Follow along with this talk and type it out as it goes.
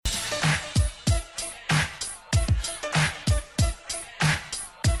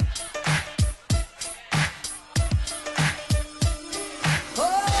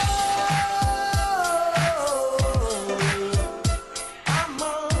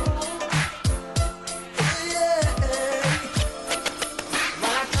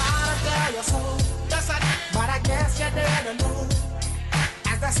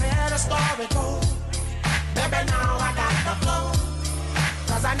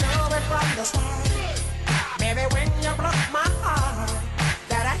knew it from the start. Baby, when you broke my heart,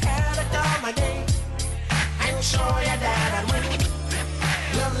 that I had to come again and show you that I'd win.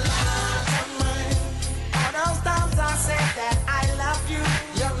 Your love to mine. All those times I said that I love you.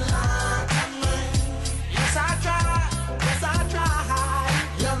 Your love to mine. Yes, I tried. Yes, I tried.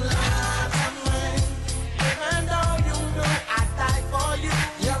 Your love to mine. Even though you knew I'd die for you.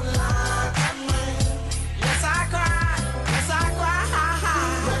 Your love to mine. Yes, I cried. Yes, I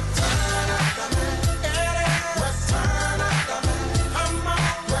cried. Return of the man. Return of the man. Come on.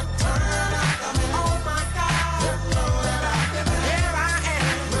 Return of the man. Oh my God. Return of the man. Here I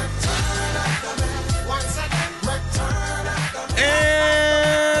am. Return of the man. Once again. Return of the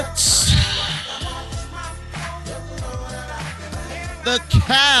man. It's the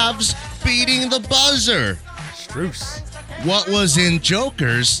Cavs beating the buzzer. Struce. What was in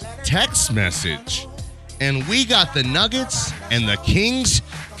Joker's text message? And we got the Nuggets and the Kings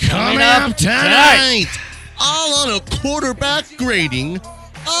coming up tonight. All on a quarterback grading,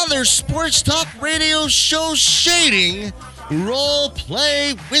 other sports talk radio show shading, role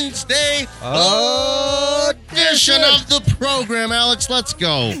play Wednesday edition of the program. Alex, let's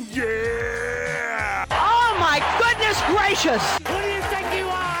go. Oh my goodness gracious! Who do you think you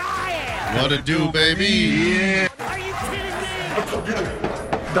are? I am. What to do, baby? Yeah. Are you kidding me?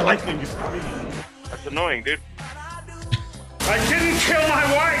 The lightning is coming. That's annoying, dude. I didn't kill my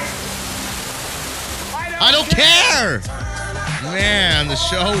wife! I don't care. Man, the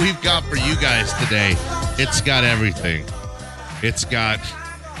show we've got for you guys today, it's got everything. It's got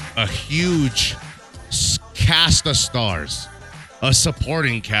a huge cast of stars, a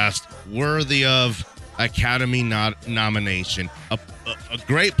supporting cast worthy of Academy nomination, a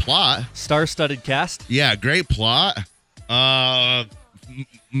great plot. Star-studded cast. Yeah, great plot.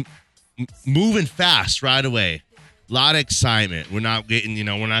 Moving fast right away. A lot of excitement. We're not getting,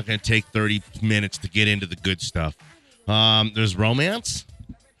 we're not going to take 30 minutes to get into the good stuff. There's romance.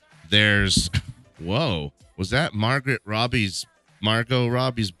 There's, whoa, was that Margot Robbie's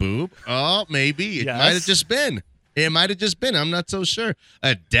boob? Oh, maybe. It might have just been. I'm not so sure.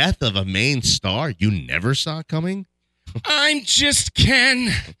 A death of a main star you never saw coming? I'm just Ken.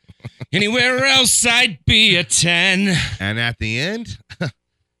 Anywhere else I'd be a 10. And at the end,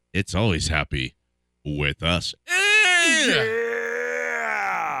 it's always happy with us.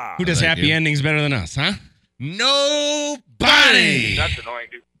 Yeah. Who does happy endings better than us, huh? Nobody. That's annoying,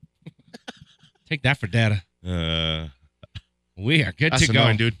 dude. Take that for data. We are good to go,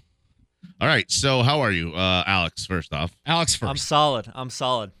 annoying, dude. All right, so how are you, Alex? First off, Alex first. I'm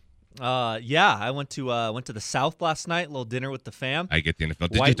solid. Yeah, I went to the South last night. A little dinner with the fam. I get the NFL.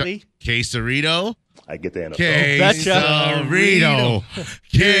 Did Whiteley. Quesarito? I get the NFL. Quesarito.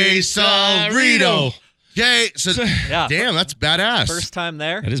 Quesarito. Okay, so Yeah. damn, that's badass. First time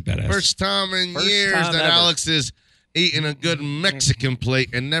there. That is badass. First time in First years time that ever. Alex is eating a good Mexican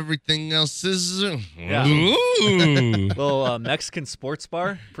plate and everything else is. Yeah. Ooh. Little Mexican sports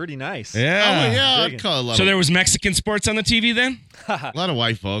bar. Pretty nice. Oh, Yeah. yeah, I'd Digging. call it a lot, So of, there was Mexican sports on the TV then? a lot of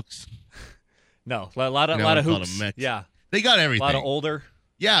white folks. No, a lot of No, we call hoops. them Mex. Yeah, They got a everything. lot of older.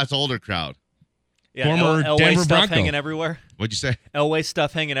 Yeah, it's an older crowd. Yeah, Former Elway Denver stuff Bronco. hanging everywhere. What'd you say? Elway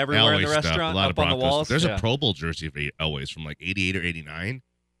stuff hanging everywhere in the Elway stuff, restaurant, a lot up of on the Broncos. walls. There's yeah. a Pro Bowl jersey for Elway's from like 88 or 89.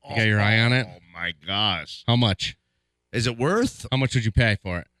 You got your eye on it? Oh, my gosh. How much? Is it worth? How much would you pay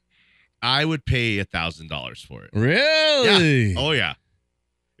for it? I would pay $1,000 for it. Really? Yeah. Oh, yeah.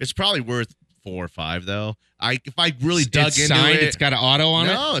 It's probably worth 4 or 5, though. If I really dug It's into signed, it. it's got an auto on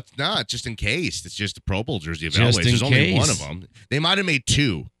it? No, it's not. Just in case. It's just a Pro Bowl jersey of Just Elway's. in There's only one case. of them. They might have made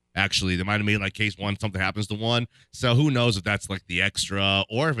 2, actually. They might have made like case 1, something happens to 1. So who knows if that's like the extra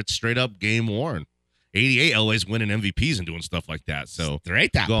or if it's straight up game worn. 88 Elway's winning MVPs and doing stuff like that. So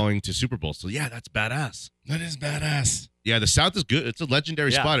Straight up. going to Super Bowl. So yeah, that's badass. That is badass. Yeah, the South is good. It's a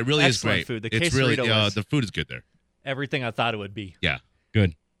legendary Yeah, spot. It really is excellent great. food. The it's really quesarito was- the food is good there. Everything I thought it would be. Yeah.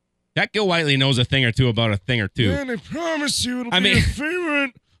 Good. That Gil Whiteley knows a thing or two about a thing or two. And I promise you it'll I be mean, your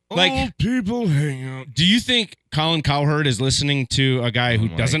favorite like- old people hangout. Do you think Colin Cowherd is listening to a guy who Oh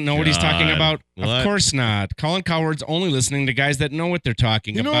my doesn't know what he's talking God. about? What? Of course not. Colin Cowherd's only listening to guys that know what they're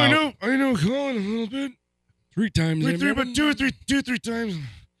talking about. I know Colin a little bit. 3 times. Like I three, met but him. three times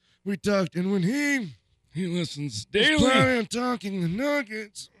we talked, and when he listens was daily. planning on talking the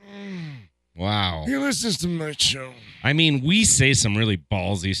Nuggets, Wow. he listens to my show. I mean, we say some really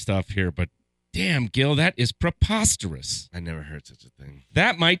ballsy stuff here, but damn, Gil, that is preposterous. I never heard such a thing.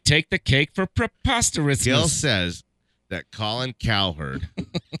 That might take the cake for preposterousness. Gil says that Colin Cowherd,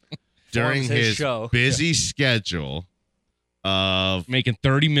 during Forms his his show. busy schedule of making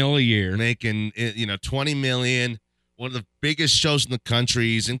 $30 million a year. making $20 million, one of the biggest shows in the country.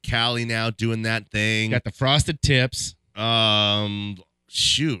 He's in Cali now doing that thing. Got the frosted tips.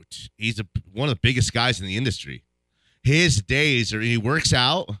 Shoot, he's one of the biggest guys in the industry. His days are he works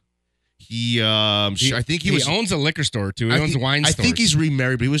out. I think he owns a liquor store too. He owns wine stores. I think he's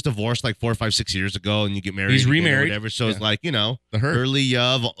remarried, but he was divorced like 4 or 5, 6 years ago, and you get married. He's again remarried. or whatever. So it's like, the hurt. early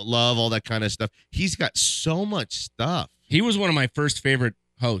love, all that kind of stuff. He's got so much stuff. He was one of my first favorite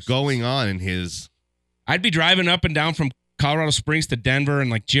hosts going on in his. I'd be driving up and down from Colorado Springs to Denver, and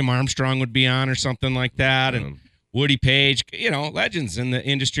like Jim Armstrong would be on or something like that, and Woody Page, legends in the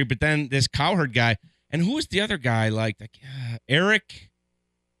industry. But then this Cowherd guy, and who was the other guy? Eric.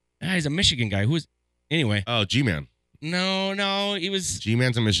 He's a Michigan guy. Anyway? Oh, G-Man. No, he was.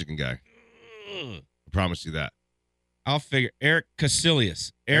 G-Man's a Michigan guy. I promise you that. I'll figure. Eric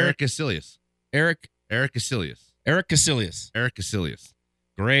Casillas. Eric Casillas. Eric Casillas.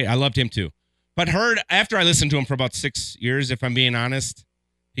 Great. I loved him too. But after I listened to him for about 6 years, if I'm being honest,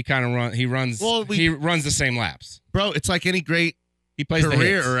 he kind of runs the same laps. Bro, it's like any great he plays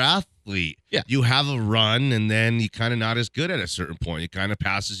career or athlete. Yeah. You have a run, and then you kind of not as good at a certain point. It kind of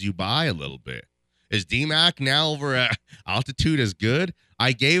passes you by a little bit. Is D-Mac now over at Altitude as good?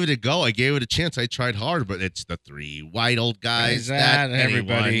 I gave it a go. I gave it a chance. I tried hard, but it's the three white old guys that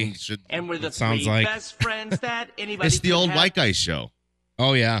everybody should. And we're the sounds three like best friends that anybody. It's the old white guy show.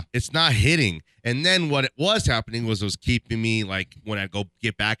 Oh yeah, it's not hitting. And then what it was happening was it was keeping me like when I go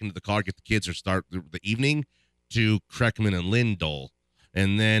get back into the car, get the kids or start the evening to Kreckman and Lindahl.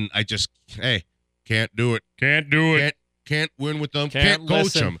 And then I just, can't do it. Can't win with them. Can't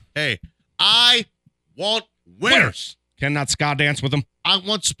coach them. Hey, I want winners. Cannot ska dance with them. I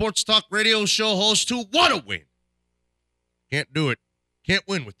want sports talk radio show hosts who want to win. Can't do it. Can't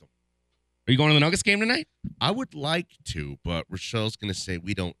win with them. Are you going to the Nuggets game tonight? I would like to, but Rochelle's going to say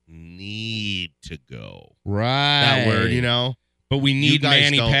we don't need to go. Right. That word, But we need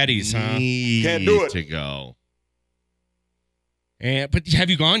Manny Petties, huh? Can't do it. To go. But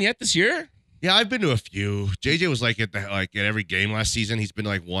have you gone yet this year? Yeah, I've been to a few. JJ was at every game last season. He's been to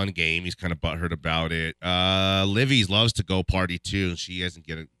like one game. He's kind of butthurt about it. Livy loves to go party too. She hasn't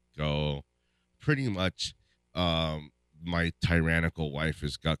get to go. Pretty much, my tyrannical wife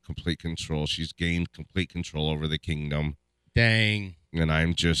has got complete control. She's gained complete control over the kingdom. Dang. And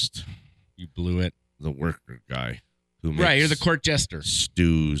I'm just you blew it. The worker guy who makes you're the court jester.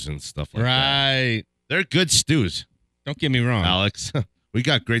 Stews and stuff like that. Right. They're good stews. Don't get me wrong, Alex. We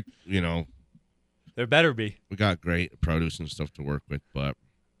got great, There better be. We got great produce and stuff to work with, but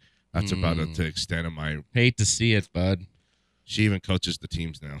that's about it to the extent of my. Hate to see it, bud. She even coaches the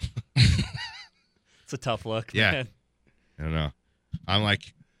teams now. It's a tough look. Yeah. Man. I don't know. I'm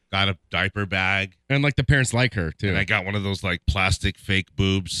like, got a diaper bag. And like the parents like her, too. And I got one of those like plastic fake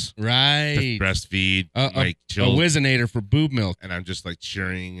boobs. Right. To breastfeed. A Wizinator for boob milk. And I'm just like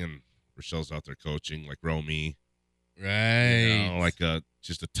cheering, and Rochelle's out there coaching, like Romy. Right.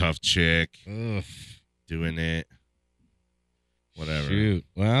 Just a tough chick. Ugh. Doing it. Whatever. Shoot.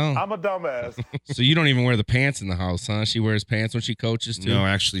 Well. I'm a dumbass. So you don't even wear the pants in the house, huh? She wears pants when she coaches, too? No,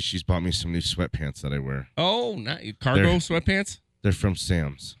 actually, she's bought me some new sweatpants that I wear. Oh, cargo sweatpants? They're from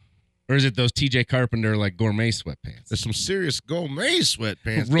Sam's. Or is it those TJ Carpenter, gourmet sweatpants? There's some serious gourmet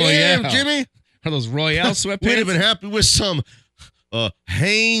sweatpants. Royale. Damn, Jimmy. Are those Royale sweatpants? We'd have been happy with some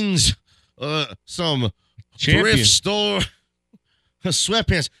Hanes, some Champion. thrift store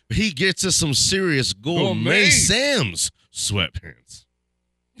sweatpants. He gets us some serious gourmet Sam's sweatpants.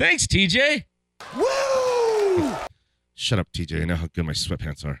 Thanks, TJ. Woo! Shut up, TJ. I know how good my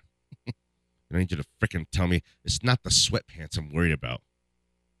sweatpants are. I need you to freaking tell me it's not the sweatpants I'm worried about.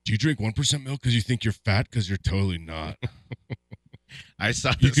 Do you drink 1% milk because you think you're fat? Because you're totally not. I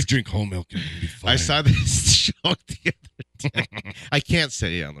saw you could drink whole milk and you'd be fine. I saw this show the other day. I can't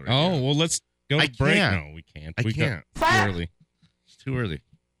say it on the radio. Oh, well, let's go to break. Can't. No, we can't. I can't. Too early. It's too early.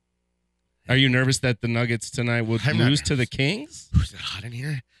 Are you nervous that the Nuggets tonight would lose to the Kings? Is it hot in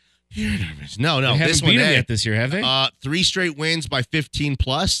here? You're nervous. No. They haven't beat them yet this year, have they? 3 straight wins by 15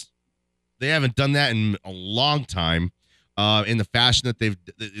 plus. They haven't done that in a long time. In the fashion that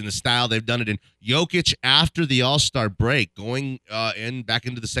in the style they've done it in. Jokic after the All-Star break, going back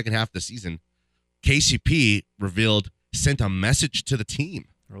into the second half of the season, KCP sent a message to the team.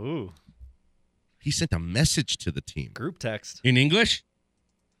 Ooh. He sent a message to the team. Group text. In English?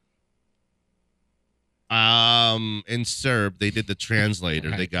 In Serb, they did the translator.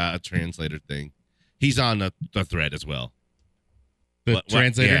 Right. They got a translator thing. He's on the thread as well. The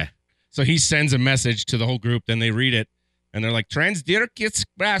translator? Yeah. So he sends a message to the whole group, then they read it. And they're like, Transdirkits,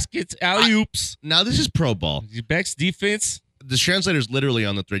 baskets, alley-oops. Now, this is pro ball. Beck's defense. The translator's literally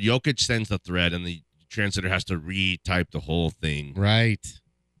on the thread. Jokic sends the thread, and the translator has to retype the whole thing. Right.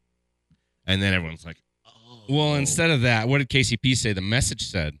 And then everyone's like, oh. Well, instead of that, what did KCP say the message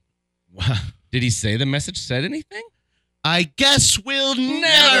said? Did he say the message said anything? I guess we'll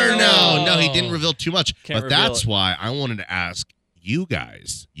never know. No, he didn't Oh. reveal too much. Can't But reveal that's it. why I wanted to ask you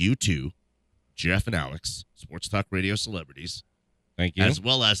guys, you two, Jeff and Alex, Sports Talk Radio celebrities, Thank you. as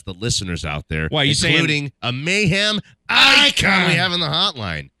well as the listeners out there, Why, you saying- including a mayhem icon we have in the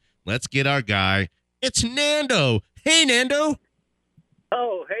hotline. Let's get our guy. It's Nando. Hey, Nando.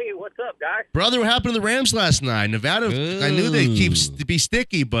 Oh, hey, what's up, guys? Brother, what happened to the Rams last night? Nevada, I knew they keep Ooh. to be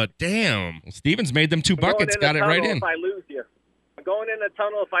sticky, but damn. Well, Stevens made them 2 buckets, got it right in. If I lose you, I'm going in the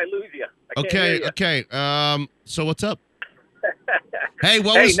tunnel if I lose you. I can't hear Okay, you. okay. So what's up? Hey,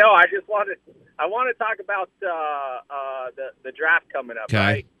 what Hey, was... no, I want to talk about the draft coming up. Okay,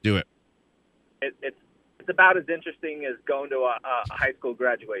 Right? do it. It's about as interesting as going to a high school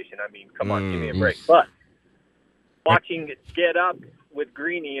graduation. I mean, come on, give me a Mm. break. But watching Get Up with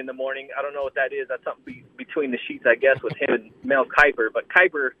Greeny in the morning, I don't know what that is. That's something between the sheets, I guess, with him and Mel Kiper. But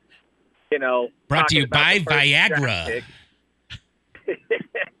Kiper, Brought to you by talking about the first Viagra. draft pick.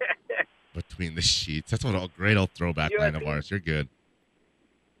 Between the sheets. That's what a great old throwback line of ours. You're good.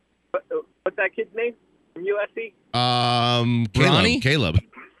 What's that kid's name from USC? Bronny? Caleb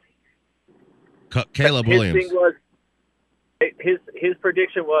His Williams. thing was his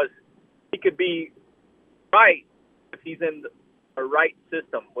prediction was he could be right if he's in the right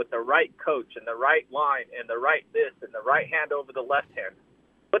system with the right coach and the right line and the right this and the right hand over the left hand.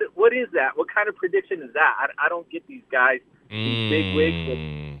 What is that? What kind of prediction is that? I don't get these guys, these big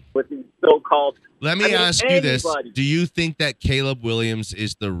wigs with these so-called. Let me ask you this. anybody. Do you think that Caleb Williams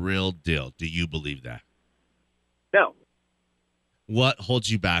is the real deal? Do you believe that? No. What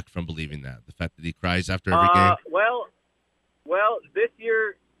holds you back from believing that? The fact that he cries after every game? Well, this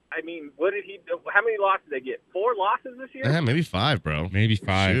year, I mean, what did he do? How many losses did they get? 4 losses this year? Yeah, maybe 5, bro. Maybe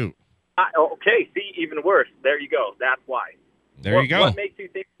 5. Shoot. Okay, see, even worse. There you go. That's why. There you go. What makes you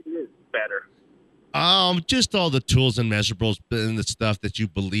think he is better? Just all the tools and measurables and the stuff that you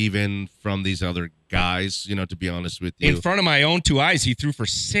believe in from these other guys, to be honest with you. In front of my own 2 eyes, he threw for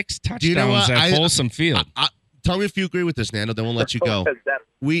 6 touchdowns you know what? at Folsom Field. Tell me if you agree with this, Nando, then we'll let you go.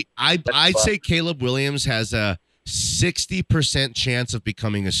 I'd say Caleb Williams has a 60% chance of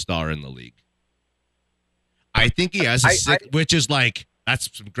becoming a star in the league. I think he has which is like,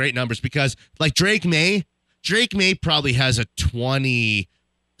 that's some great numbers because like Drake May probably has a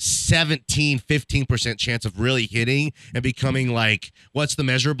 15% chance of really hitting and becoming like, what's the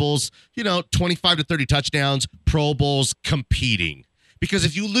measurables? 25 to 30 touchdowns, Pro Bowls, competing. Because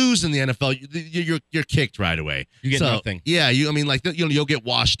if you lose in the NFL, you're kicked right away. You get nothing. Yeah, you'll get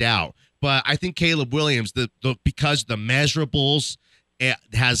washed out. But I think Caleb Williams, because the measurables, it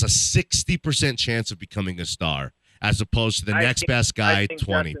has a 60% chance of becoming a star, as opposed to the next best guy,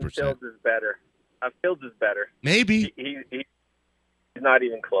 20%. Fields is better. Fields is better. Maybe. He's not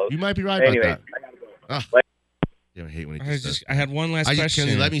even close. You might be right Anyway, about that. I gotta go. Ugh. I hate when he does that. I had one last question.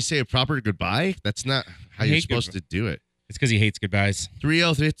 Can you let me say a proper goodbye? That's not how you're supposed to do it. It's because he hates goodbyes.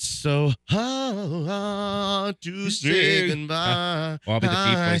 303, it's so hard to say goodbye. Well, I'll be the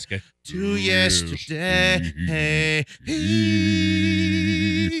deep voice guy. To yesterday.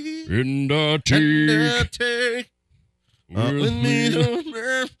 In the Take with me.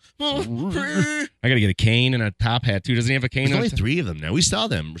 I got to get a cane and a top hat, too. Doesn't he have a cane? There's on only top? 3 of them now. We saw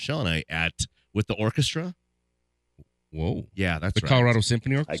them, Rochelle and I, with the orchestra. Whoa. Yeah, that's The right. Colorado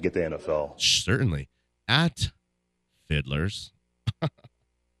Symphony Orchestra? I get the NFL. Certainly. At Fiddlers.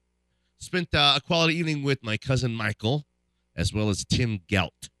 Spent a quality evening with my cousin Michael, as well as Tim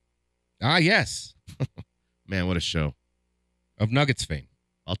Gelt. Ah, yes. Man, what a show. Of Nuggets fame.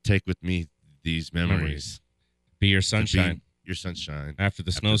 I'll take with me these memories. Be your sunshine. Your sunshine. After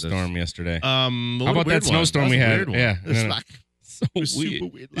the snowstorm yesterday. How How about that snowstorm we had? Yeah. It's like, So it was weird. super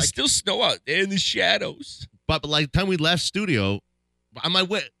weird. There's still snow out there in the shadows. But like the time we left studio, on my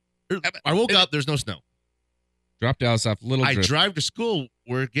way, I woke up, there's no snow. Dropped Dallas off a little I drift. drive to school,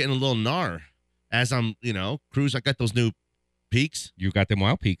 we're getting a little gnar. As I'm, cruise, I got those new peaks. You got them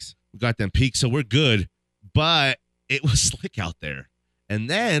wild peaks. We got them peaks, so we're good. But it was slick out there. And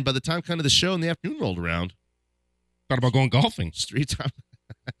then by the time kind of the show in the afternoon rolled around, Thought about going golfing. street time.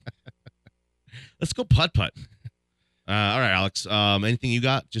 Let's go putt-putt. All right, Alex. Anything you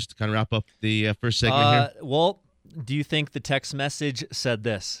got just to kind of wrap up the first segment here? Well, do you think the text message said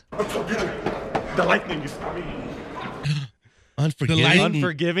this? The lightning is coming. Unforgiving.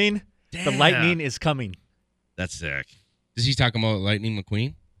 Unforgiving. The Damn. lightning is coming. That's sick. Is he talking about Lightning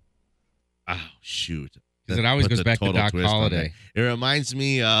McQueen? Oh, shoot. 'Cause it always Put goes the back to total Doc twist on Holliday. It reminds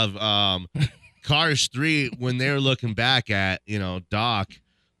me of Cars 3, when they were looking back at, Doc.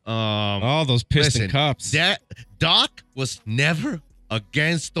 All those piston cups. Doc was never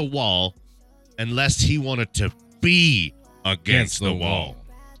against the wall unless he wanted to be against the wall.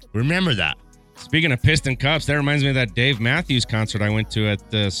 Remember that. Speaking of piston cups, that reminds me of that Dave Matthews concert I went to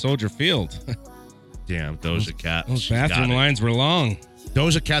at Soldier Field. Damn, Doja Cat. Those bathroom lines were long.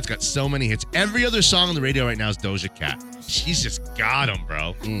 Doja Cat's got so many hits. Every other song on the radio right now is Doja Cat. She's just got them,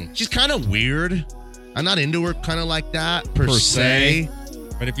 bro. She's kind of weird. I'm not into her kind of like that, per se.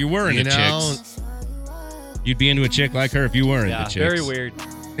 But if you were into chicks, you'd be into a chick like her if you were into chicks. Very weird.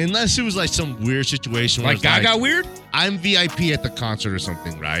 Unless it was like some weird situation. Like Gaga weird? I'm VIP at the concert or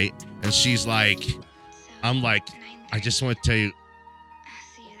something, right? And she's like, I'm like, I just want to tell you.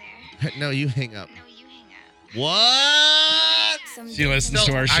 No, you hang up. What? She listens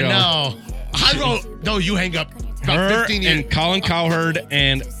to our show. I know. I wrote, no, you hang up. About Her 15 years. and Colin Cowherd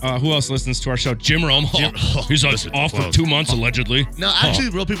and who else listens to our show? Jim Rome. He's off for 2 months, allegedly. No, actually,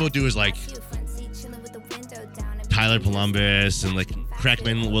 real people do is like Tyler Columbus and like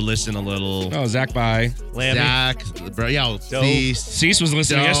Crackman will listen a little. Oh, Zach By. Zach, bro, yeah, Cease was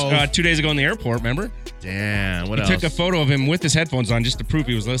listening 2 days ago in the airport, remember? Damn, what else? He took a photo of him with his headphones on just to prove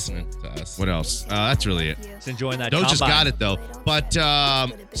he was listening to us. What else? That's really it. Just enjoying that. Doja's combine. got it, though. But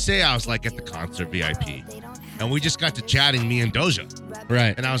say I was like at the concert VIP, and we just got to chatting, me and Doja.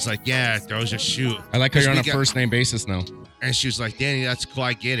 Right. And I was like, yeah, Doja, shoot. I like how you're on a first-name basis now. And she was like, Danny, that's cool,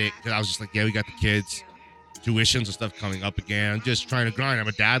 I get it. Because I was just like, yeah, we got the kids. Tuitions and stuff coming up again. I'm just trying to grind. I'm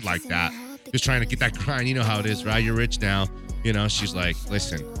a dad like that. Just trying to get that grind. You know how it is, right? You're rich now. She's like,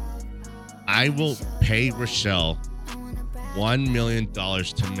 listen, I will pay Rochelle $1 million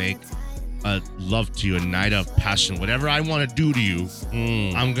to make a love to you, a night of passion. Whatever I want to do to you,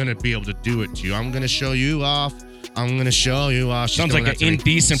 I'm going to be able to do it to you. I'm going to show you off. I'm going to show you off. Sounds like an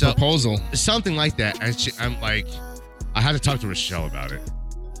indecent proposal. Something like that. And I'm like, I had to talk to Rochelle about it.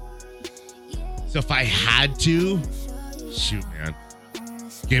 So if I had to, shoot, man,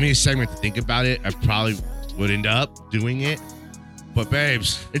 give me a segment to think about it. I probably would end up doing it. But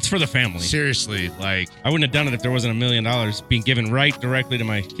babes, it's for the family. Seriously, like I wouldn't have done it if there wasn't $1 million being given right directly to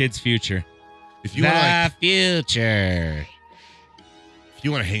my kid's future. If you want future. If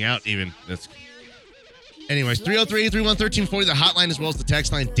you want to hang out, even that's. Anyways, 303-831-1340, the hotline as well as the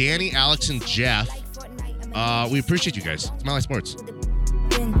text line. Danny, Alex, and Jeff. We appreciate you guys. It's Mile High Sports.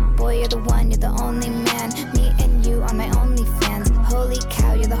 Boy, you're the one, you're the only man. Me and you are my only fans. Holy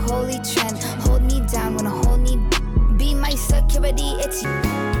cow, you're the holy trend. Hold me down, wanna hold me. Be my security, it's you.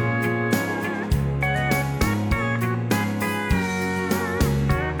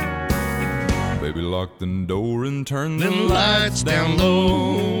 Baby, lock the door and turn the lights down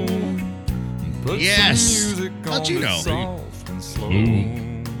low. Put Yes. some music How'd you on know? soft and slow.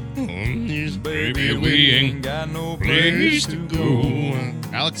 Baby, we ain't got no Place to go.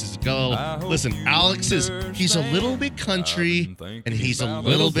 Alex is listen, he's a little bit country and he's a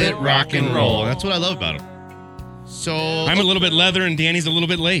little bit rock and roll. That's what I love about him. So I'm a little bit leather and Danny's a little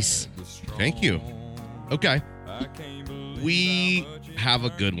bit lace. Thank you. Okay. We have a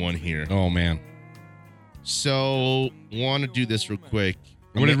good one here. Oh, man. So want to do this real quick.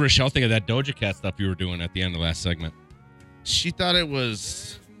 What did Rochelle think of that Doja Cat stuff you were doing at the end of the last segment? She thought it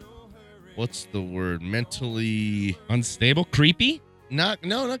was, what's the word? Mentally unstable? Creepy? Not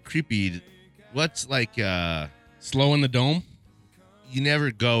creepy. What's like slow in the dome? You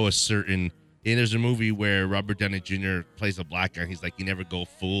never go a certain. And there's a movie where Robert Downey Jr. plays a black guy. He's like, you never go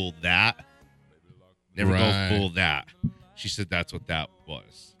full that. Never go full that. She said that's what that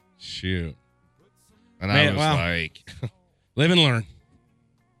was. Shoot. And I was like, live and learn.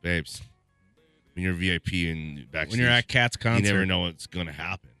 Babes, when you're VIP and backstage, when you're at Cat's concert, you never know what's going to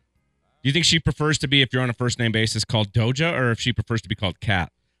happen. Do you think she prefers to be, if you're on a first name basis, called Doja, or if she prefers to be called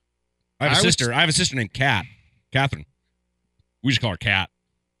Cat? I have a sister named Cat. Catherine. We just call her Cat.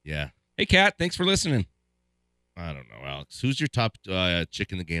 Yeah. Hey, Cat. Thanks for listening. I don't know, Alex. Who's your top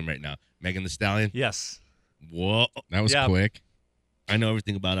chick in the game right now? Megan Thee Stallion? Yes. Whoa. That was quick. I know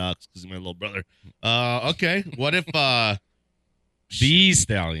everything about Alex because he's my little brother. Okay. What if The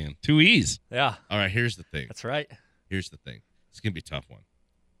Stallion? 2 E's. Yeah. All right, here's the thing. That's right. Here's the thing. It's going to be a tough one.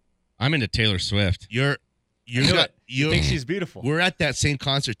 I'm into Taylor Swift. You think she's beautiful. We're at that same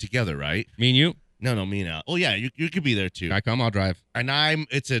concert together, right? Me and you? No, me and Al. Oh, yeah, you could be there, too. I come, I'll drive. And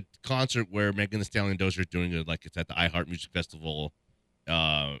it's a concert where Megan Thee Stallion and Doja are doing it, like it's at the iHeart Music Festival.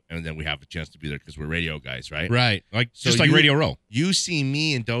 And then we have a chance to be there because we're radio guys, right? Right. Just like Radio Row. You see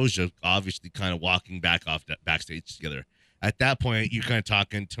me and Doja obviously kind of walking backstage together. At that point, you're kind of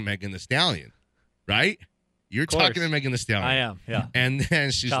talking to Megan Thee Stallion, right? You're course. talking to Megan Thee Stallion. I am, yeah. And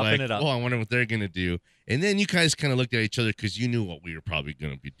then she's Chopping like, it up. "Oh, I wonder what they're gonna do." And then you guys kind of looked at each other because you knew what we were probably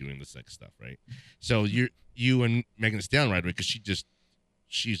gonna be doing the sex stuff, right? So you and Megan Thee Stallion right away because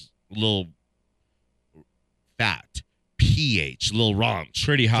she's a little fat, pH, a little raunch,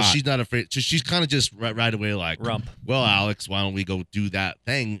 Pretty hot. So she's not afraid. So she's kind of just right away like, Rump. "Well, Alex, why don't we go do that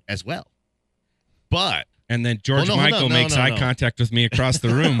thing as well?" But And then George Hold on, Michael makes eye contact with me across the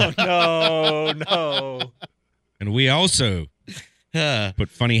room. No. And we also put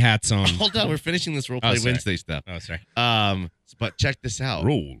funny hats on. hold on, we're finishing this role play sorry. Wednesday stuff. Oh, sorry. But check this out.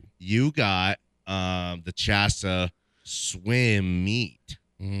 Roll. You got the Chassa swim meet.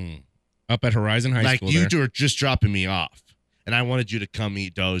 Up at Horizon High Like School. you there. were just dropping me off, and I wanted you to come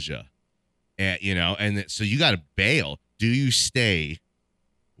meet Doja, and so you got to bail. Do you stay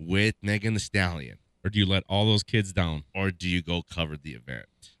with Megan Thee Stallion, Or do you let all those kids down? or do you go cover the event?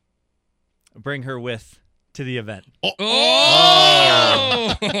 Bring her to the event.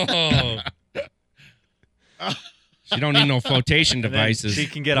 Oh! She don't need no flotation And then devices. she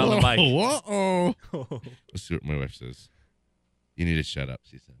can get on the mic. Uh-oh. Let's see what my wife says. You need to shut up,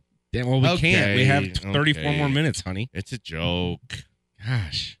 she said. Damn, well, we can't. We have 34 okay. more minutes, honey. It's a joke.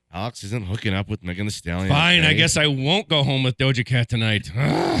 Gosh. Alex isn't hooking up with Megan Thee Stallion. Fine, I okay? guess I won't go home with Doja Cat tonight.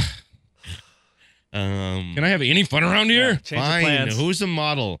 Ugh. Can I have any fun around here? Change of Fine. plans. Who's the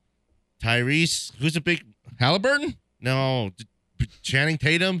model? Tyrese? Who's a big Halliburton? No. Channing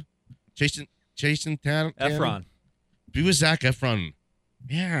Tatum? Jason Tatum? Efron. He was Zac Efron.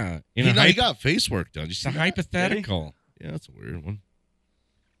 Yeah. He got face work done. Did you It's see a that? hypothetical. Yeah, that's a weird one.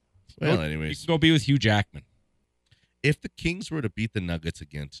 Well, You anyways, can go be with Hugh Jackman. if the Kings were to beat the Nuggets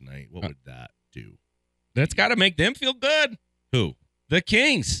again tonight, what would that do? That's got to make them feel good. Who? The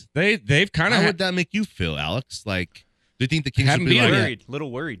Kings. They've kind How of would that make you feel, Alex? Like, do you think the Kings Haven't would be beat like, them yet.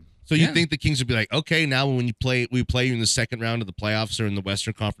 Little worried. so you Yeah. think the Kings would be like, okay, now when we play you in the second round of the playoffs or in the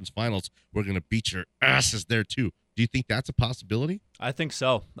Western Conference Finals, we're gonna beat your asses there too. Do you think that's a possibility? I think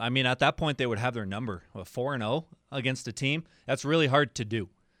so. I mean, at that point, they would have their number. 4-0 against a team. That's really hard to do.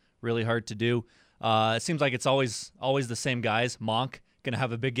 Really hard to do. It seems like it's always the same guys. Monk going to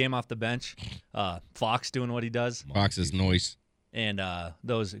have a big game off the bench. Fox doing what he does. Fox's noise. And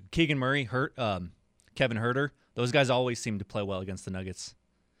those Keegan Murray, Kevin Herter, those guys always seem to play well against the Nuggets.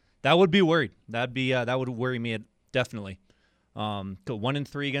 That would be worried. That would worry me definitely.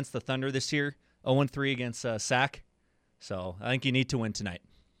 1-3 against the Thunder this year. 0-3 against Sac. So I think you need to win tonight.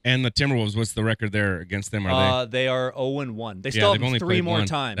 And the Timberwolves, what's the record there against them? Are They are 0-1. They Yeah, still they've only have 3 played more one.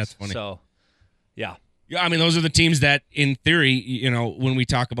 times. That's funny. So, yeah. Yeah, I mean, those are the teams that, in theory, when we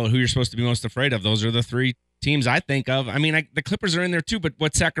talk about who you're supposed to be most afraid of, those are the 3 teams I think of. I mean, the Clippers are in there too, but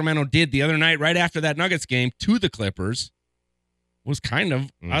what Sacramento did the other night, right after that Nuggets game, to the Clippers, was kind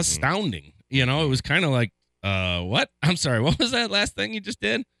of astounding. It was kind of like, what? I'm sorry, what was that last thing you just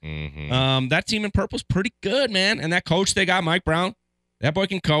did? That team in purple's pretty good, man. And that coach they got, Mike Brown, that boy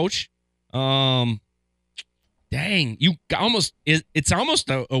can coach. Dang, it's almost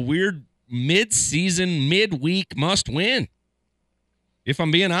a weird mid-season, midweek must-win. If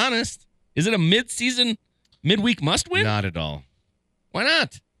I'm being honest, is it a mid-season, midweek must-win? Not at all. Why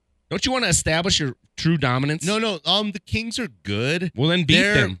not? Don't you want to establish your true dominance? No. The Kings are good. Well, then beat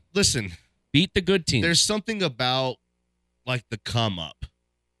them. Listen, Beat the good team. there's something about like the come up,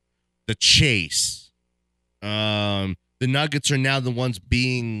 the chase. The Nuggets are now the ones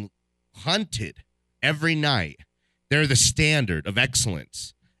being hunted every night. They're the standard of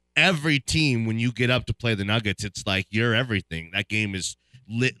excellence. Every team, when you get up to play the Nuggets, it's like you're everything. That game is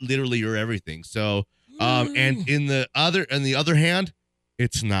literally your everything. So, and on the other hand,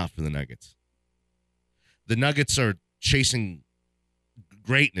 it's not for the Nuggets. The Nuggets are chasing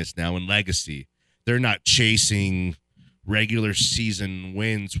greatness now and legacy. They're not chasing regular season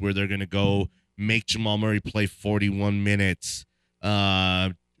wins where they're going to go make Jamal Murray play 41 minutes. Jokic,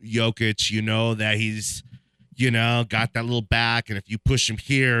 that he's, got that little back. And if you push him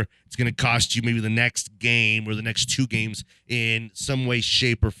here, it's going to cost you maybe the next game or the next 2 games in some way,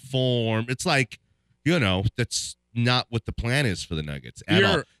 shape, or form. It's like, that's not what the plan is for the Nuggets at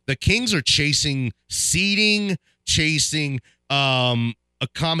all. The Kings are chasing seeding,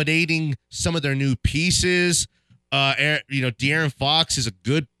 accommodating some of their new pieces. De'Aaron Fox is a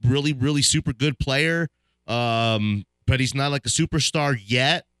good, really, really super good player, but he's not like a superstar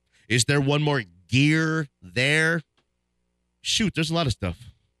yet. Is there one more gear there? Shoot, there's a lot of stuff.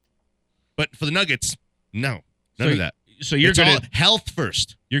 But for the Nuggets, no, none of that. So you're It's good all at health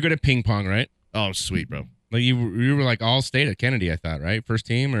first. You're good at ping pong, right? Oh, sweet, bro. Like you were like all state at Kennedy, I thought, right? First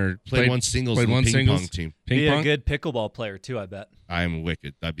team or Played one singles played in the one ping singles pong team. Ping Be pong. a good pickleball player too, I bet. I'm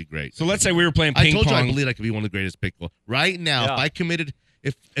wicked. That'd be great. So let's say we were playing I ping told you I pong. believe I could be one of the greatest pickleball. Right now, Yeah. if I committed,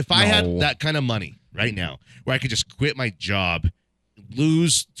 if I No. had that kind of money right now, where I could just quit my job,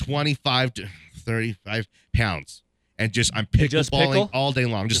 lose 25 to 35 pounds, and I'm just pickleballing pickle? all day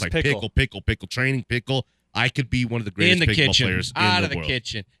long, just like pickle. pickle, training pickle. I could be one of the greatest in the pickleball kitchen, players out in of the world.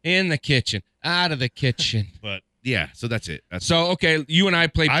 kitchen, in the kitchen, out of the kitchen. But yeah, so that's it. So okay, you and I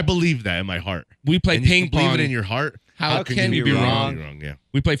play. I believe that in my heart. We play And you ping can believe pong. it in your heart. How can you be wrong? Yeah.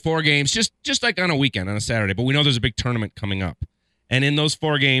 We play 4 games, just like on a weekend, on a Saturday. But we know there's a big tournament coming up, and in those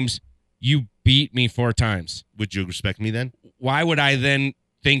 4 games, you beat me 4 times. Would you respect me then? Why would I then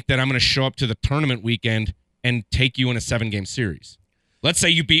think that I'm going to show up to the tournament weekend and take you in a 7-game series? Let's say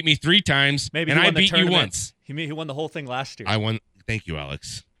you beat me 3 times, Maybe and he I won the beat you tournament. once. He won the whole thing last year. I won. Thank you,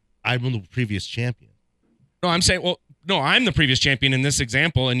 Alex. I'm the previous champion. No, I'm saying, well, no, I'm the previous champion in this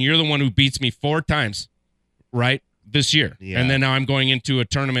example, and you're the one who beats me 4 times, right? This year, Yeah. and then now I'm going into a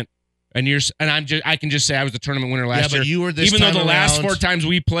tournament, and I can just say I was the tournament winner last Yeah, year. but you were this even time though the last around- 4 times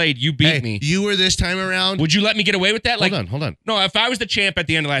we played, you beat me. You were this time around. Would you let me get away with that? Hold on. No, if I was the champ at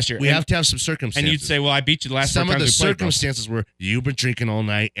the end of last year, We have to have some circumstances. and you'd say, well, I beat you the last some 4 of the times we played. bro. circumstances were you've been drinking all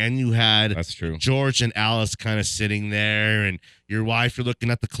night, and you had That's true. George and Alice kind of sitting there, and your wife, you're looking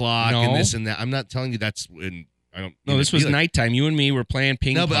at the clock, No. and this and that. I'm not telling you that's when I don't. No, this was nighttime. You and me were playing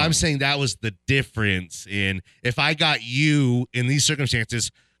ping No, pong. but I'm saying that was the difference in if I got you in these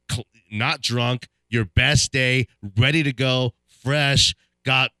circumstances, not drunk, your best day, ready to go, fresh,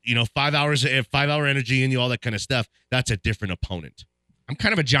 got 5 hours, 5-hour energy in you, all that kind of stuff. That's a different opponent. I'm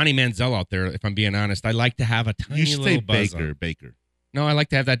kind of a Johnny Manziel out there, if I'm being honest. I like to have a tiny You should little say buzz on. Baker. No, I like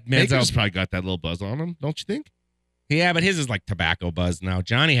to have that Manziel. Baker's probably got that little buzz on him, don't you think? Yeah, but his is like tobacco buzz now.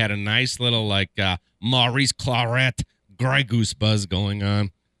 Johnny had a nice little Maurice Claret Grey Goose buzz going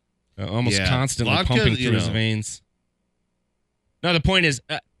on, almost Yeah. constantly Vodka, pumping through you his know. veins. No, the point is,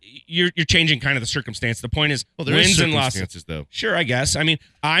 you're changing kind of the circumstance. The point is Well, there is wins and losses. circumstances, though. Sure, I guess. I mean,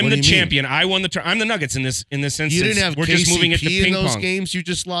 I'm What the do you mean? champion. I won the. I'm the Nuggets in this instance. You didn't have We're just moving it to KCP ping in those pong. games you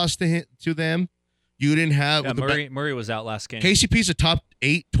just lost to them. You didn't have Yeah, Murray was out last game. KCP's a top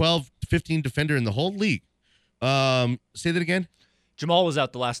 8, 12, 15 defender in the whole league. Say that again. Jamal was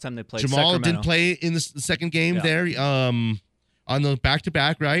out the last time they played. Jamal Sacramento. didn't play in the second game Yeah. there. On the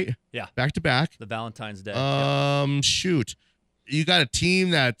back-to-back, right? Yeah. Back-to-back. The Valentine's Day. Shoot. You got a team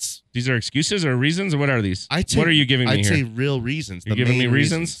that's These are excuses or reasons, or what are these? I'd say, what are you giving me I'd here? say real reasons. You're the giving main me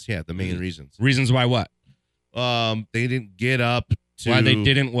reasons? Yeah, the main reasons. Reasons why what? They didn't get up to Why they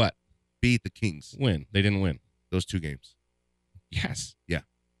didn't what? beat the Kings. Win. They didn't win. Those 2 games. Yes. Yeah.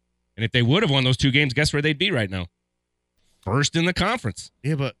 And if they would have won those 2 games, guess where they'd be right now? First in the conference.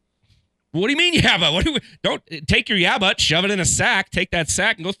 Yeah, but What do you mean, yeah, but? Don't take your yeah, but, shove it in a sack, take that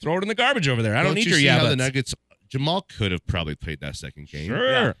sack, and go throw it in the garbage over there. I don't need you your see yeah, how the buts. Nuggets. Jamal could have probably played that second game. Sure.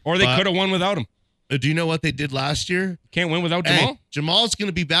 Yeah. Or they But- could have won without him. Do you know what they did last year? Can't win without Hey, Jamal. Jamal's going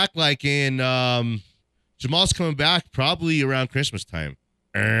to be back like in Jamal's coming back probably around Christmas time.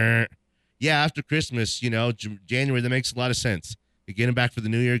 Yeah, after Christmas, January, that makes a lot of sense. You get him back for the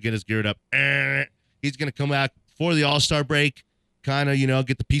new year, get us geared up. He's going to come back for the All-Star break, kind of,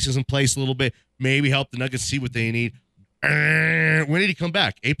 get the pieces in place a little bit, maybe help the Nuggets see what they need. When did he come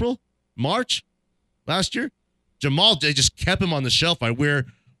back? April? March? Last year? Jamal, they just kept him on the shelf. We're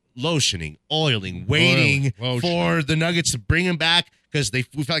lotioning, oiling, waiting Lotion. for the Nuggets to bring him back because we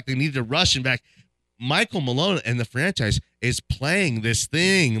felt like they needed to rush him back. Michael Malone and the franchise is playing this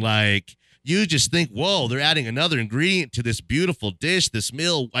thing like you just think, whoa, they're adding another ingredient to this beautiful dish, this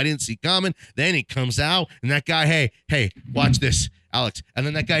meal I didn't see coming. Then he comes out, and that guy, hey, watch this, Alex. And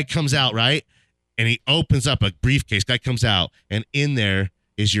then that guy comes out, right? And he opens up a briefcase. Guy comes out, and in there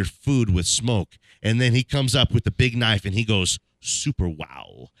is your food with smoke. And then he comes up with the big knife, and he goes, super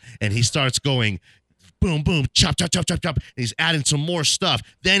wow. And he starts going, boom, boom, chop, chop, chop, chop, chop. And he's adding some more stuff.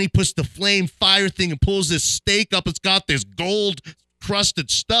 Then he puts the flame fire thing and pulls this steak up. It's got this gold crusted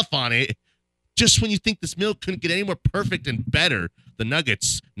stuff on it. Just when you think this meal couldn't get any more perfect and better, the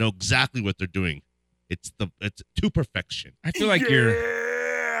Nuggets know exactly what they're doing. It's to perfection. I feel like your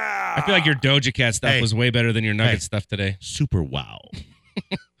Doja Cat stuff Hey. was way better than your Nugget Hey. stuff today. Super wow.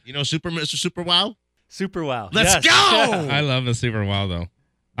 Mr. Super Wow? Super wow. Let's Yes. go! I love the Super Wow though.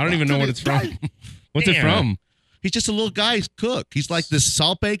 I don't even know what it's from. What's it Damn. from? He's just a little guy cook. He's like this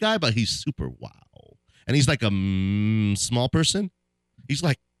Salt Bay guy, but he's super wow. And he's like a small person. He's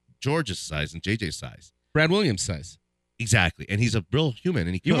like George's size and JJ's size. Brad Williams size. Exactly. And he's a real human.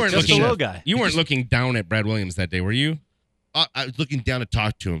 And he You cooks. weren't Just looking a little guy. You weren't looking down at Brad Williams that day, were you? I was looking down to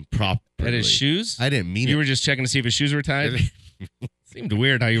talk to him properly. At his shoes? I didn't mean it. You were just checking to see if his shoes were tied? Seemed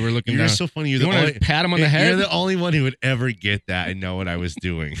weird how you were looking You're down. so funny. You want to pat him on the head? You're the only one who would ever get that and know what I was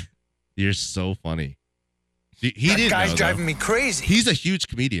doing. You're so funny. He didn't That guy's know, driving me crazy. He's a huge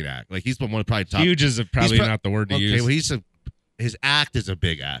comedian act. Like he's one of probably top. Huge is probably not the word to use. Okay, well his act is a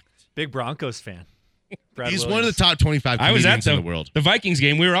big act. Big Broncos fan. Brad He's Williams. one of the top 25 I was comedians at in the world. the Vikings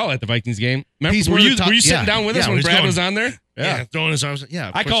game. We were all at the Vikings game. Remember, He's were one of you, the top- were you sitting yeah, down with us yeah, when he's Brad going- was on there? Yeah, throwing his arms. Yeah,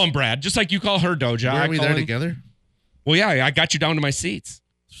 of I course. call him Brad, just like you call her Doja. Were we call there him- together? Well, yeah, I got you down to my seats.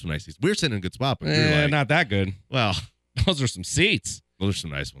 Some nice seats. We were sitting in a good spot, but we were like, Not that good. well, Those are some seats. those are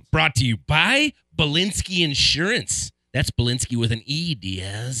some nice ones. Brought to you by Belinsky Insurance. That's Belinsky with an E,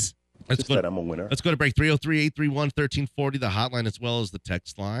 Diaz. Let's go. I'm a winner. Let's go to break. 303-831-1340, the hotline as well as the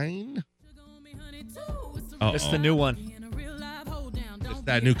text line. It's the new one. It's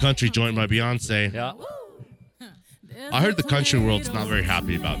that new country joint by Beyonce. Yeah. I heard the country world's not very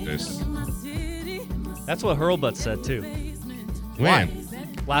happy about this. That's what Hurlbut said too. When?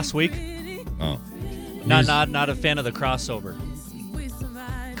 Last week. Oh. Not a fan of the crossover.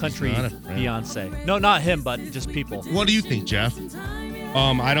 Country Not a fan. Beyonce. No, not him, but just people. What do you think, Jeff?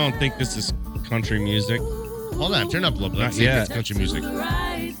 I don't think this is country music. Hold on, turn up a little bit. Let's Not see if yet. it's country music.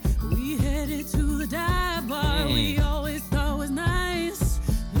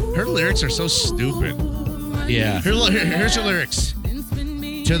 Her lyrics are so stupid. Yeah. Here's her lyrics.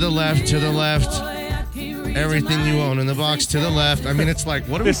 To the left, everything you own in the box to the left. I mean, it's like,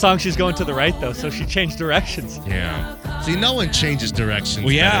 what are we? This song, she's going to the right though, so she changed directions. Yeah. See, no one changes directions.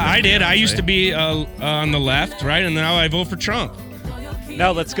 Well, yeah, better than I did. I Beyonce. used to be on the left, right? And now I vote for Trump.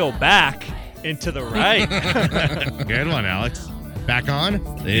 Now let's go back into the right. Good one, Alex. Back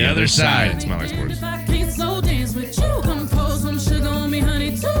on The other side. It's My Life Sports.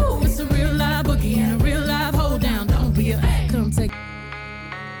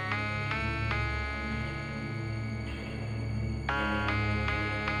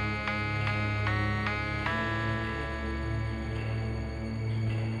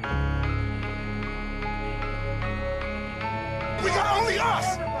 We got only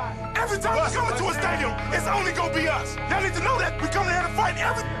us. Every time we come into a stadium, it's only gonna be us. Y'all need to know that. We come here to fight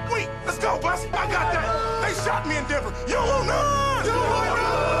every week. Let's go, Bus. I got that. They shot me in Denver. You will not. You will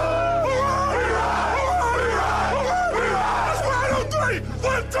not. We ride. That's 1, 2, 3.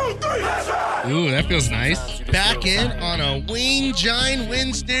 1, 2, 3. Let's ride. Ooh, that feels nice. Back in on a Wing Giant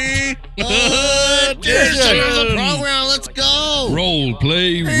Wednesday edition of the program. Let's go. Role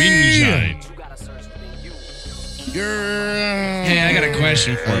play wing shine. Hey, I got a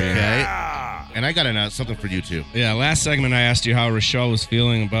question for you. Okay. And I got something for you, too. Yeah, last segment I asked you how Rochelle was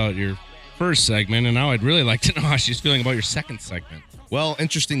feeling about your first segment, and now I'd really like to know how she's feeling about your second segment. Well,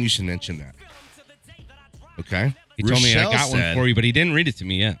 interesting you should mention that. Okay. He told me I Rochelle got one said- for you, but he didn't read it to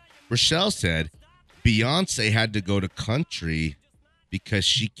me yet. Rochelle said Beyonce had to go to country because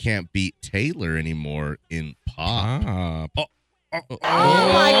she can't beat Taylor anymore in pop. Oh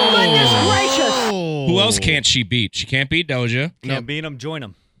my goodness gracious! Who else can't she beat? She can't beat Doja. Can't beat him, join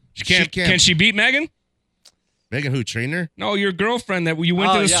him. She can't. Can she beat Megan? Megan who, trainer? No, your girlfriend that you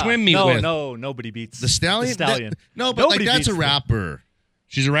went to the swim meet with. No, nobody beats The Stallion? The Stallion. No, but Nobody like that's beats a them. rapper.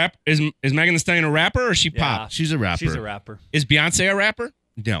 She's a rap. Is Megan Thee Stallion a rapper or is she Yeah, pop? She's a rapper. She's a rapper. Is Beyonce a rapper?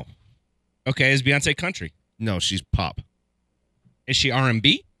 No. Okay. Is Beyonce country? No, she's pop. Is she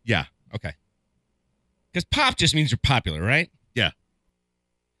R&B? Yeah. Okay. Because pop just means you're popular, right? Yeah.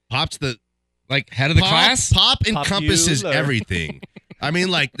 Pop's the Like head of the pop, class? Pop encompasses Popular. everything. I mean,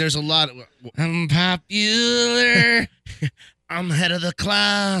 like, there's a lot of I'm popular. I'm head of the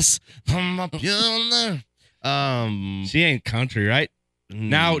class. I'm popular. She ain't country, right?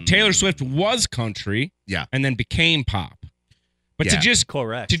 Now, Taylor Swift was country. Yeah. And then became pop. But Yeah.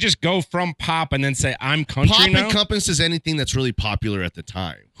 Correct. to just go from pop and then say I'm country Pop now. encompasses anything that's really popular at the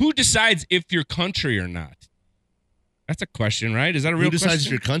time. Who decides if you're country or not? That's a question, right? Is that a real Who decides question?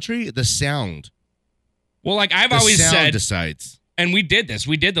 if you're country? The sound. Well, like I've The always sound said, decides. and we did this.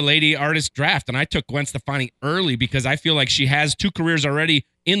 We did the lady artist draft, and I took Gwen Stefani early because I feel like she has 2 careers already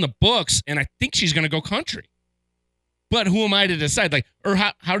in the books, and I think she's going to go country. But who am I to decide? Like, or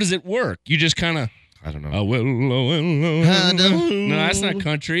how does it work? You just kind of, I don't know. oh, well, no, that's not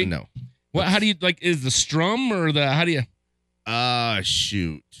country. No. What? How do you like? Is the strum or the? How do you?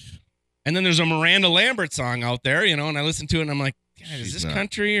 Shoot. And then there's a Miranda Lambert song out there, you know, and I listen to it and I'm like, God, is She's this not.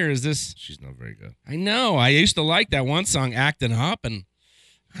 country or is this? She's not very good. I know. I used to like that one song, Acting Up, and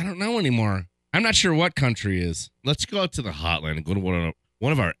I don't know anymore. I'm not sure what country is. Let's go out to the hotline and go to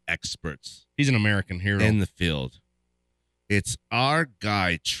one of our experts He's an American hero. in the field. It's our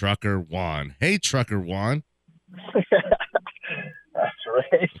guy, Trucker Juan. Hey, Trucker Juan.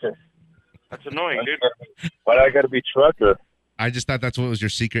 racist. That's annoying, dude. Why do I got to be trucker? I just thought that's what was your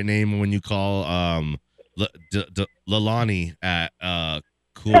secret name when you call Lalani at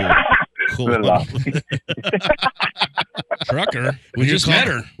cool. Trucker. When just met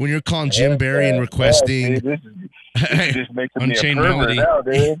her. When you're calling Jim Barry and requesting. Dude, this is just making me a Unchained pervert Melody. now,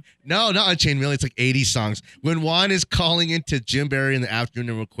 dude. No, not Unchained Melody. It's like 80 songs. When Juan is calling into Jim Barry in the afternoon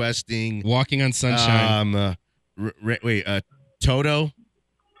and requesting Walking on Sunshine. Toto.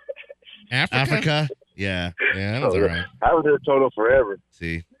 Africa? Yeah. Yeah, that was all right. I was there Toto forever.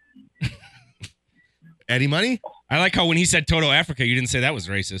 See. Eddie Money? I like how when he said Toto Africa, you didn't say that was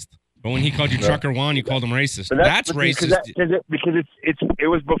racist. But when he called you Trucker Juan, you called him racist. But That's racist. Because it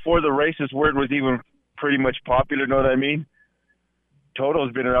was before the racist word was even pretty much popular, know what I mean?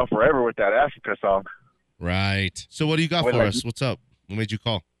 Toto's been around forever with that Africa song. Right. So what do you got for us? What's up? What made you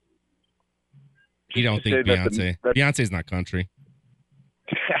call? You don't think Beyonce. Beyonce's not country.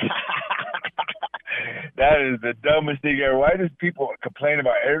 That is the dumbest thing ever. Why does people complain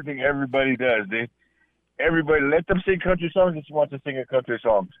about everything everybody does, dude? Everybody, let them sing country songs if you want to sing a country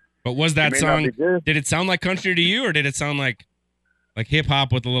song. But was that song, did it sound like country to you, or did it sound like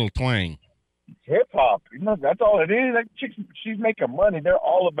hip-hop with a little twang? Hip-hop. You know, that's all it is. Like, chicks, she's making money. They're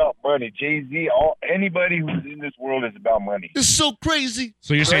all about money. Jay-Z, anybody who's in this world is about money. It's so crazy.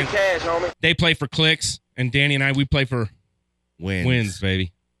 So you're saying cash, homie. They play for clicks, and Danny and I, we play for wins,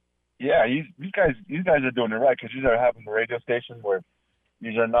 baby. Yeah, these guys are doing it right because these are having a radio station where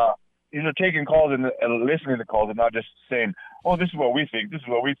these are taking calls and listening to calls and not just saying, "Oh, this is what we think. This is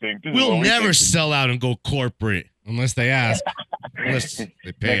what we think." We'll never sell out and go corporate unless they ask. Unless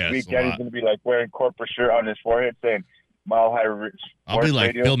they pay Next us week, a Daddy's lot. gonna be like wearing corporate shirt on his forehead saying "Mile High Rich." I'll be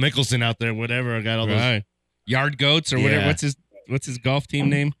like Radio. Bill Mickelson out there, whatever. I got all those. Right. Yard goats or whatever. What's his golf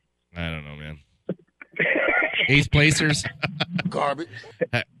team name? I don't know, man. Eighth placers. Garbage.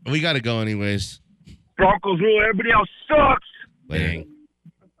 Hey, we got to go anyways. Broncos rule. Everybody else sucks. Later.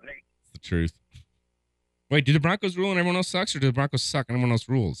 It's the truth. Wait, do the Broncos rule and everyone else sucks, or do the Broncos suck and everyone else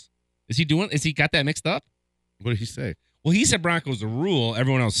rules? Is he got that mixed up? What did he say? Well, he said Broncos rule,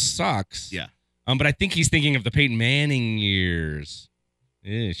 everyone else sucks. Yeah. But I think he's thinking of the Peyton Manning years.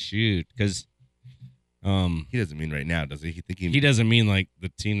 Yeah, shoot, because he doesn't mean right now, does he? He doesn't mean like the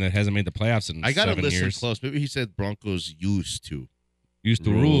team that hasn't made the playoffs in I gotta 7 listen years. close. Maybe he said Broncos used to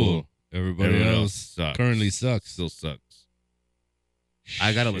rule. Everybody Everyone else sucks. currently sucks. Still sucks.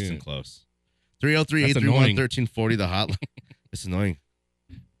 I gotta listen Shoot. close. That's 303-831-1340, the hotline. It's annoying.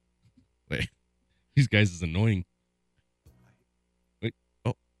 Wait. These guys is annoying. Wait.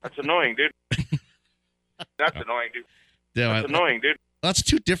 Oh. That's annoying, dude. That's annoying, dude. Damn, That's annoying, dude. That's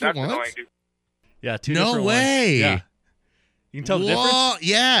two different That's ones? annoying, dude. Yeah, two No different way. ones. Yeah. You can tell the Whoa, difference?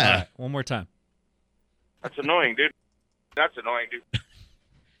 yeah. All right, one more time. That's annoying, dude. That's annoying, dude.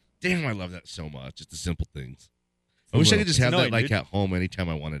 Damn, I love that so much. Just the simple things. I wish I could just have that like at home anytime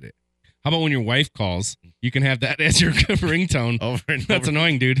I wanted it. How about when your wife calls? You can have that as your ringtone. Over and That's over.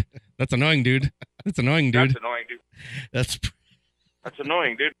 annoying, dude. That's annoying, dude. That's annoying, dude. That's annoying, dude. That's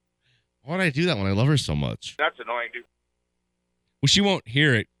annoying, dude. Why would I do that when I love her so much? That's annoying, dude. Well, she won't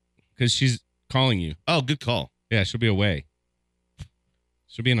hear it because she's calling you. Oh, good call. Yeah, she'll be away.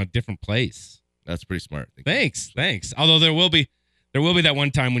 She'll be in a different place. That's pretty smart. Thanks. Although there will be that one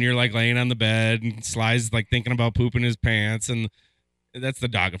time when you're like laying on the bed and Sly's like thinking about pooping his pants, and that's the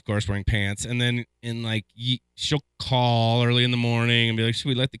dog, of course, wearing pants. And then she'll call early in the morning and be like, "Should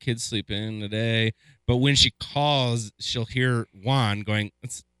we let the kids sleep in today?" But when she calls, she'll hear Juan going,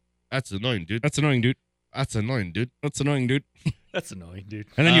 That's annoying, dude. "That's annoying, dude. That's annoying, dude. That's annoying, dude." That's annoying, dude.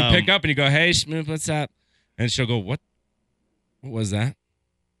 And then you pick up and you go, "Hey, Schmidt, what's up?" And she'll go, "What? What was that?"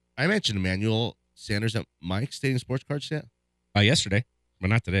 I mentioned Emmanuel Sanders at Mike's Stadium Sports Card Stand. Yesterday, but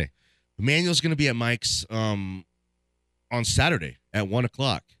not today. Emmanuel's going to be at Mike's on Saturday at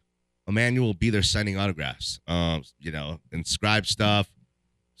 1:00. Emmanuel will be there signing autographs. Inscribed stuff,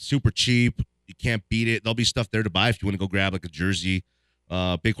 super cheap. You can't beat it. There'll be stuff there to buy if you want to go grab like a jersey.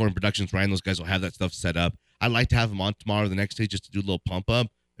 Bighorn Productions, Ryan, those guys will have that stuff set up. I'd like to have him on tomorrow or the next day just to do a little pump up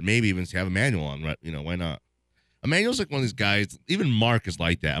and maybe even have Emmanuel on. Right? Why not? Emmanuel's like one of these guys. Even Mark is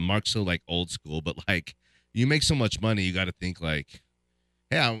like that. And Mark's so like old school, but like you make so much money, you got to think like,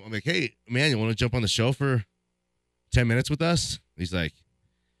 hey, I'm like, hey, Emmanuel, want to jump on the show for 10 minutes with us? He's like,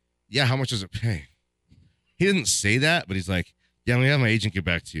 yeah, how much does it pay? He didn't say that, but he's like, yeah, I'm going to have my agent get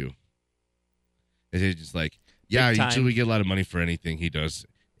back to you. And he's just like, yeah, usually we get a lot of money for anything he does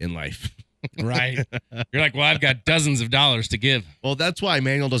in life. Right. You're like, well, I've got dozens of dollars to give. Well, that's why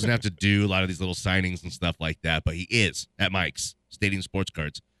Emmanuel doesn't have to do a lot of these little signings and stuff like that, but he is at Mike's Stadium Sports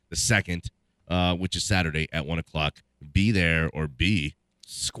Cards, the 2nd, which is Saturday at 1:00. Be there or be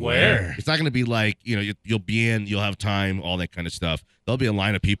Square. It's not going to be like, you'll be in, you'll have time, all that kind of stuff. There'll be a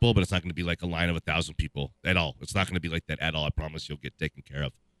line of people, but it's not going to be like a line of 1,000 people at all. It's not going to be like that at all. I promise you'll get taken care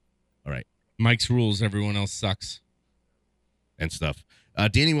of. All right. Mike's rules. Everyone else sucks. And stuff.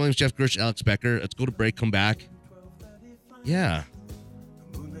 Danny Williams, Jeff Gersh, Alex Becker. Let's go to break, come back. Yeah.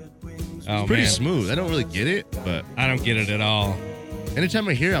 Oh, pretty man. smooth. I don't really get it, but I don't get it at all. Anytime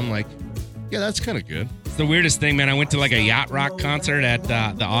I hear it, I'm like, yeah, that's kind of good. It's the weirdest thing, man. I went to like a yacht rock concert at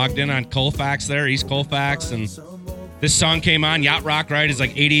the Ogden on Colfax there, East Colfax, and this song came on. Yacht rock, right? Is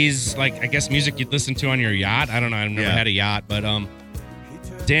like 80s, like I guess music you'd listen to on your yacht. I don't know. I've never had a yacht, but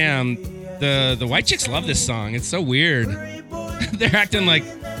damn, the white chicks love this song. It's so weird. They're acting like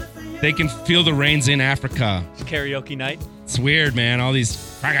they can feel the rains in Africa. It's karaoke night. It's weird, man. All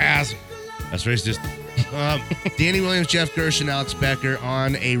these crack ass. That's racist. Danny Williams, Jeff Gersh, and Alex Becker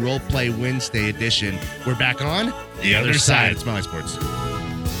on a Role Play Wednesday edition. We're back on the other side. It's Smiley Sports.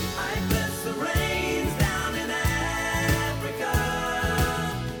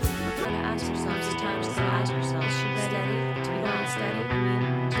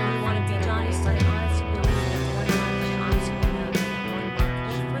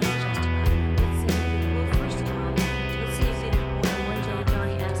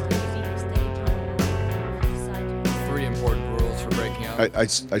 I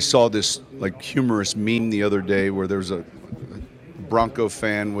saw this like humorous meme the other day where there was a Bronco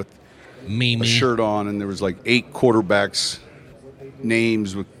fan with a shirt on, and there was like 8 quarterbacks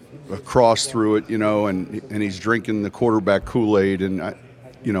names with a cross through it, and he's drinking the quarterback Kool-Aid, and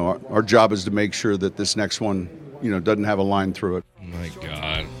our job is to make sure that this next one, doesn't have a line through it. Oh my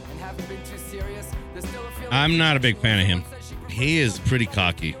God. I'm not a big fan of him. He is pretty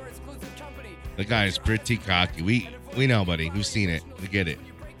cocky. The guy is pretty cocky. We know, buddy. We've seen it. We get it.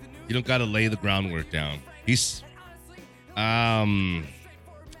 You don't got to lay the groundwork down. He's an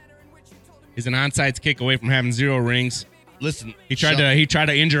onside kick away from having 0 rings. Listen, he tried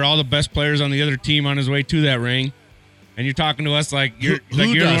to injure all the best players on the other team on his way to that ring, and you're talking to us like you're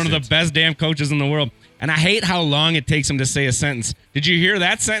one of the best damn coaches in the world. And I hate how long it takes him to say a sentence. Did you hear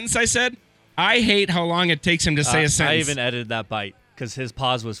that sentence I said? I hate how long it takes him to say a sentence. I even edited that bite because his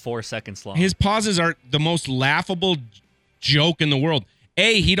pause was 4 seconds long. His pauses are the most laughable joke in the world.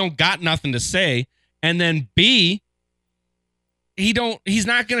 A, he don't got nothing to say, and then B, he's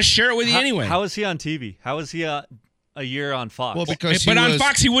not going to share it with you anyway. How is he on TV? How is he a year on Fox? Well, because on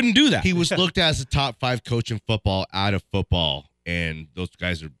Fox he wouldn't do that. He was looked at as a top 5 coach in football out of football, and those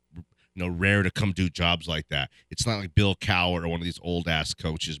guys are rare to come do jobs like that. It's not like Bill Cowher or one of these old ass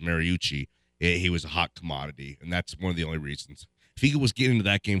coaches, Mariucci. He was a hot commodity, and that's one of the only reasons. If he was getting into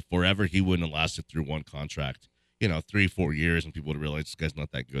that game forever, he wouldn't have lasted through one contract. 3-4 years, and people would have realized this guy's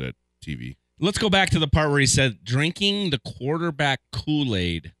not that good at TV. Let's go back to the part where he said drinking the quarterback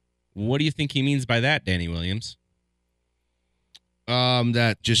Kool-Aid. What do you think he means by that, Danny Williams?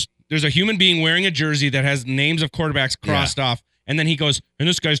 There's a human being wearing a jersey that has names of quarterbacks crossed off, and then he goes, and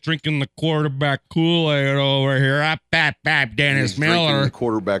this guy's drinking the quarterback Kool-Aid over here. Dennis Miller. Drinking the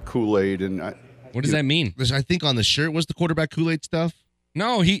quarterback Kool-Aid, and what does that mean? I think on the shirt was the quarterback Kool-Aid stuff.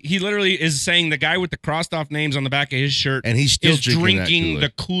 No, he literally is saying the guy with the crossed off names on the back of his shirt, and he's still drinking the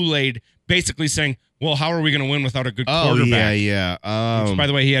Kool-Aid, basically saying, well, how are we going to win without a good quarterback? Yeah. Which, by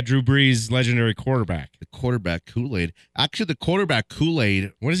the way, he had Drew Brees' legendary quarterback. The quarterback Kool-Aid. Actually, the quarterback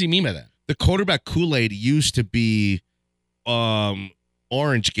Kool-Aid. What does he mean by that? The quarterback Kool-Aid used to be orange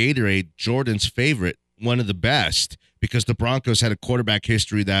Gatorade, Jordan's favorite, one of the best, because the Broncos had a quarterback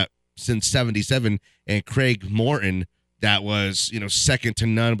history that since 77, and Craig Morton, that was, second to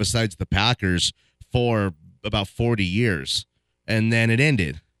none besides the Packers for about 40 years. And then it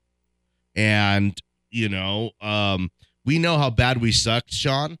ended. And, we know how bad we sucked,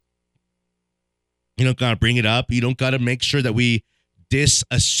 Sean. You don't got to bring it up. You don't got to make sure that we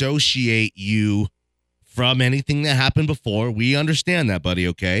disassociate you from anything that happened before. We understand that, buddy,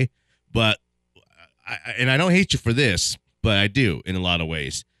 okay? But, I don't hate you for this, but I do in a lot of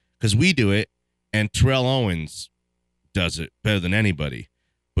ways. Because we do it, and Terrell Owens does it better than anybody.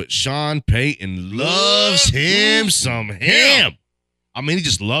 But Sean Payton loves him some him. I mean, he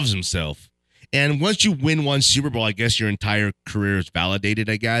just loves himself. And once you win one Super Bowl, I guess your entire career is validated,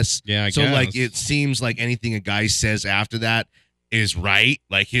 I guess. Yeah, I so, guess. like, it seems like anything a guy says after that is right.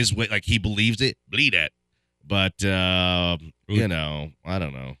 Like, his way, like, he believes it. Bleed it. But, I don't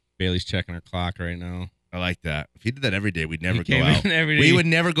know. Bailey's checking her clock right now. I like that. If he did that every day, we'd never go out. Every day. We would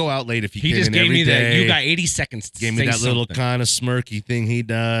never go out late if he came just in gave every me day. that. You got 80 seconds to Gave say me that little something. kind of smirky thing he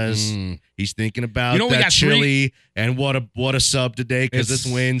does. He's thinking about we that got chili and what a sub today because it's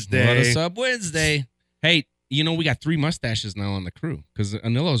Wednesday. What a sub Wednesday. Hey, we got 3 mustaches now on the crew because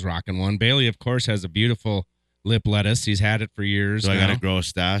Anilo's rocking one. Bailey, of course, has a beautiful lip lettuce. He's had it for years. So I got to grow a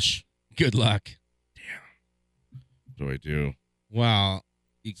stash? Good luck. What do I do? Well,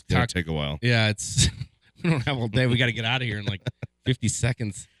 it's going to take a while. Yeah, it's we don't have all day. We got to get out of here in like 50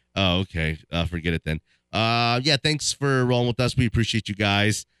 seconds. Oh, okay. Forget it then. Yeah, thanks for rolling with us. We appreciate you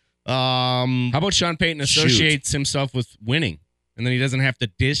guys. How about Sean Payton associates himself with winning, and then he doesn't have to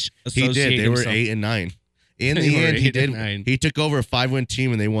disassociate He did. They himself. were 8 and 9. In the end, he did. He took over a 5-win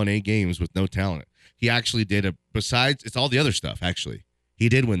team, and they won 8 games with no talent. He actually did besides, it's all the other stuff, actually. He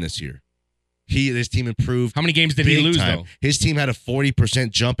did win this year. His team improved. How many games did he lose, though? His team had a 40%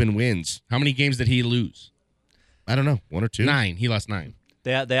 jump in wins. How many games did he lose? I don't know. 1 or 2? 9. He lost 9.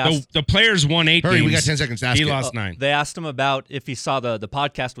 They asked, the players won 8 games. Hurry, we got 10 seconds to ask He it. lost 9. They asked him about if he saw the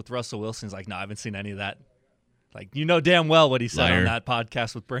podcast with Russell Wilson. He's like, no, I haven't seen any of that. Like, you know damn well what he said on that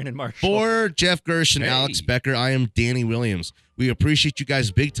podcast with Brandon Marshall. For Jeff Gersh and Alex Becker, I am Danny Williams. We appreciate you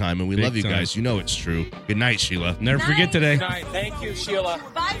guys big time, and we love you guys. You know it's true. Good night, Sheila. Never forget today. Good night. Thank you, Sheila.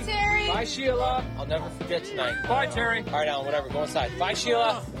 Bye, Terry. Bye, Sheila. I'll never forget tonight. Bye, Terry. All right, Alan, whatever. Go inside. Bye,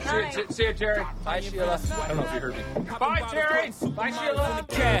 Sheila. See you, Terry. Bye, Sheila. I don't know if you heard me. Bye, Terry. Bye, Sheila.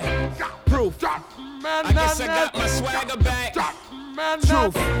 Proof. I guess I got my swagger back.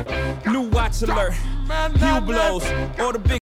 Truth. New watch alert. New blows. All the big